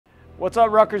What's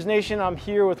up, Rutgers Nation? I'm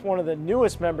here with one of the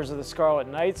newest members of the Scarlet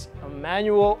Knights,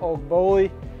 Emannuel Ogbole.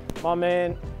 My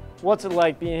man, what's it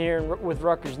like being here with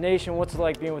Rutgers Nation? What's it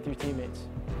like being with your teammates?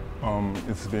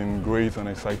 It's been great and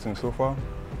exciting so far,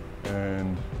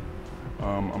 and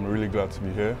I'm really glad to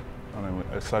be here, and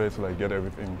I'm excited to get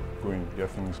everything going, get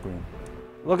things going.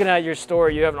 Looking at your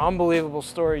story, you have an unbelievable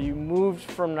story. You moved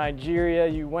from Nigeria,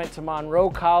 you went to Monroe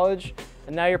College,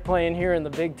 and now you're playing here in the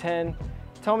Big Ten.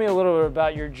 Tell me a little bit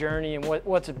about your journey and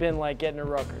what's it been like getting to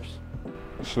Rutgers.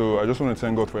 So I just want to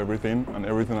thank God for everything, and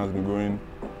everything has been going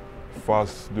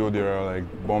fast, though there are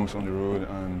bumps on the road,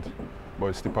 but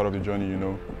it's still part of the journey, you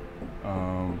know.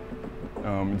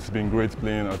 It's been great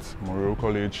playing at Monroe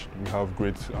College. We have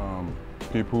great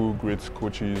people, great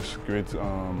coaches, great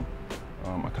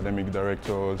academic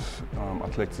directors,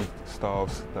 athletic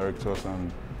staffs, directors,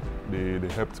 and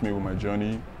they helped me with my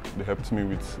journey. They helped me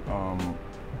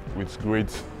with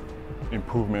great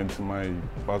improvement in my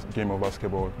game of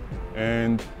basketball,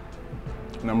 and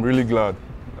I'm really glad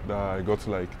that I got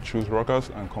to choose Rutgers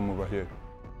and come over here.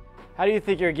 How do you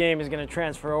think your game is going to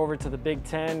transfer over to the Big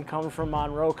Ten, coming from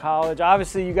Monroe College?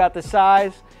 Obviously, you got the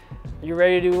size. Are you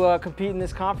ready to compete in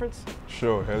this conference?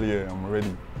 Sure, hell yeah, I'm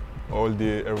ready. All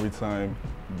day, every time.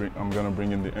 I'm going to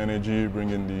bring in the energy, bring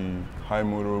in the high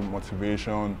motor,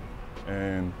 motivation,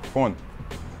 and fun.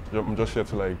 I'm just here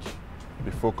to be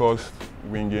focused,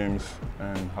 win games,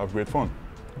 and have great fun.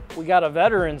 We got a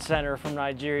veteran center from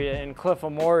Nigeria in Cliff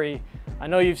Amori. I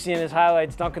know you've seen his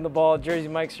highlights dunking the ball at Jersey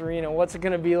Mike's Arena. What's it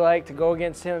going to be like to go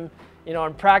against him,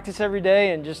 in practice every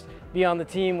day and just be on the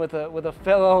team with a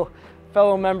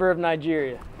fellow member of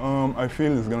Nigeria? I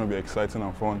feel it's going to be exciting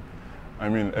and fun. I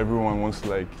mean, everyone wants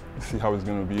to see how it's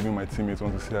going to be. Even my teammates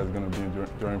want to see how it's going to be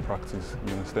during practice.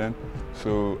 You understand?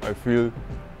 So I feel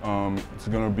it's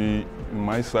going to be, on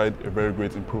my side, a very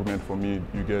great improvement for me.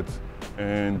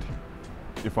 And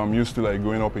if I'm used to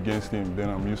going up against him, then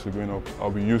I'll be used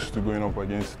to going up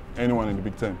against anyone in the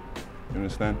Big Ten. You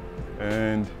understand?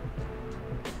 And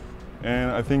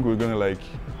I think we're going to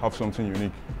have something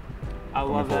unique. I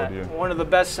love that. Yeah. One of the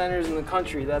best centers in the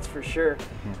country, that's for sure.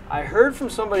 I heard from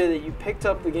somebody that you picked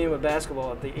up the game of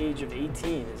basketball at the age of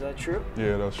 18. Is that true?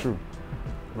 Yeah, that's true.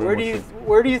 Where do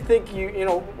you think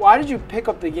why did you pick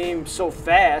up the game so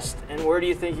fast, and where do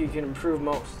you think you can improve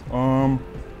most?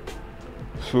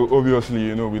 So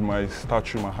obviously, with my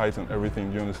stature, my height, and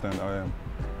everything, you understand,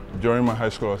 during my high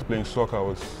school, I was playing soccer.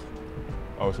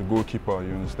 I was a goalkeeper,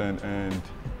 you understand, and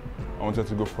I wanted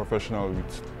to go professional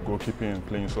with goalkeeping and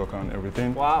playing soccer and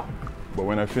everything. Wow. But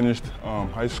when I finished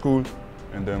high school,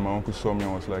 and then my uncle saw me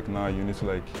and was like, nah, you need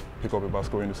to pick up a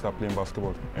basketball, you need to start playing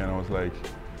basketball. And I was like,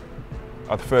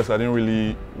 at first I didn't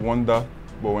really want that,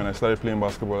 but when I started playing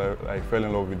basketball, I fell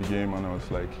in love with the game, and I was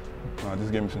like, nah,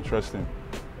 this game is interesting.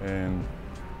 And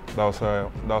that's how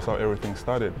everything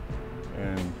started.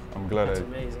 And I'm glad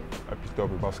I picked up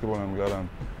with basketball, and I'm glad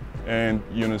and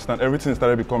you understand, everything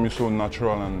started becoming so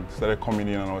natural and started coming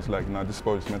in, and I was like, nah, this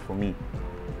sport is meant for me.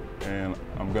 And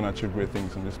I'm going to achieve great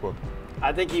things in this sport.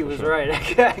 I think he was right.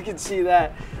 I can see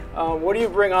that. What do you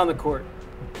bring on the court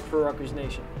for Rutgers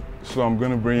Nation? So I'm going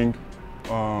to bring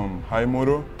high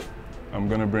motor, I'm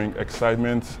going to bring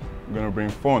excitement, I'm going to bring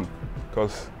fun,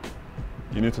 because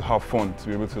you need to have fun to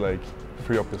be able to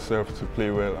free up yourself to play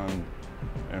well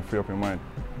and free up your mind.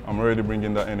 I'm already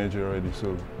bringing that energy already,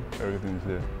 so everything is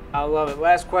there. I love it.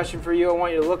 Last question for you. I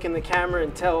want you to look in the camera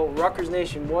and tell Rutgers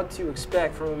Nation what to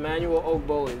expect from Emannuel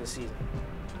Ogbole this season.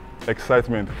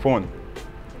 Excitement, fun,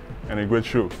 and a great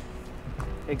show.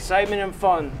 Excitement and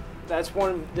fun. That's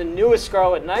one of the newest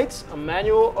Scarlet Knights,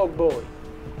 Emannuel Ogbole.